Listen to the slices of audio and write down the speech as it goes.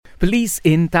Police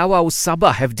in Tawau,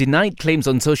 Sabah have denied claims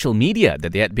on social media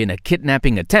that there had been a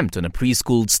kidnapping attempt on a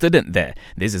preschool student there.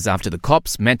 This is after the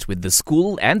cops met with the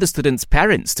school and the student's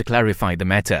parents to clarify the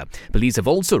matter. Police have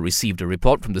also received a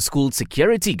report from the school's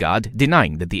security guard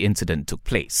denying that the incident took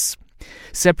place.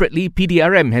 Separately,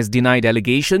 PDRM has denied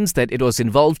allegations that it was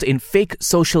involved in fake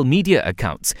social media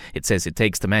accounts. It says it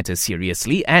takes the matter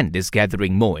seriously and is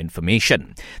gathering more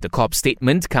information. The COP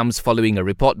statement comes following a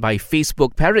report by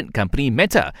Facebook parent company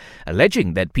Meta,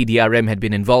 alleging that PDRM had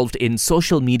been involved in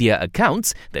social media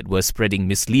accounts that were spreading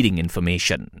misleading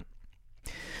information.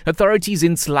 Authorities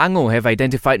in Selangor have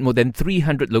identified more than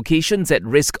 300 locations at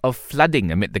risk of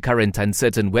flooding amid the current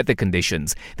uncertain weather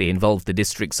conditions. They involve the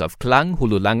districts of Klang,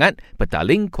 Hulu Langat,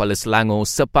 Petaling, Kuala Selangor,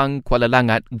 Sepang, Kuala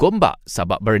Langat, Gombak,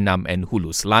 Sabak Bernam and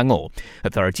Hulu Selangor.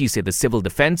 Authorities say the Civil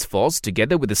Defence Force,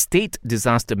 together with the State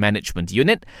Disaster Management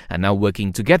Unit, are now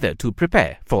working together to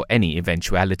prepare for any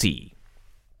eventuality.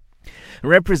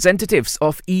 Representatives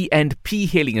of E&P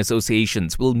hailing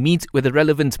associations will meet with the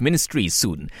relevant ministries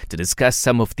soon to discuss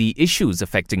some of the issues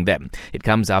affecting them. It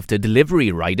comes after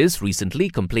delivery riders recently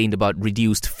complained about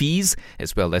reduced fees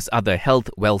as well as other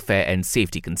health, welfare and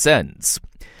safety concerns.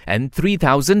 And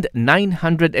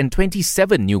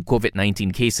 3,927 new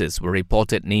COVID-19 cases were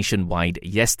reported nationwide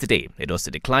yesterday. It was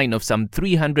a decline of some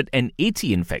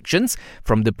 380 infections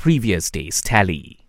from the previous day's tally.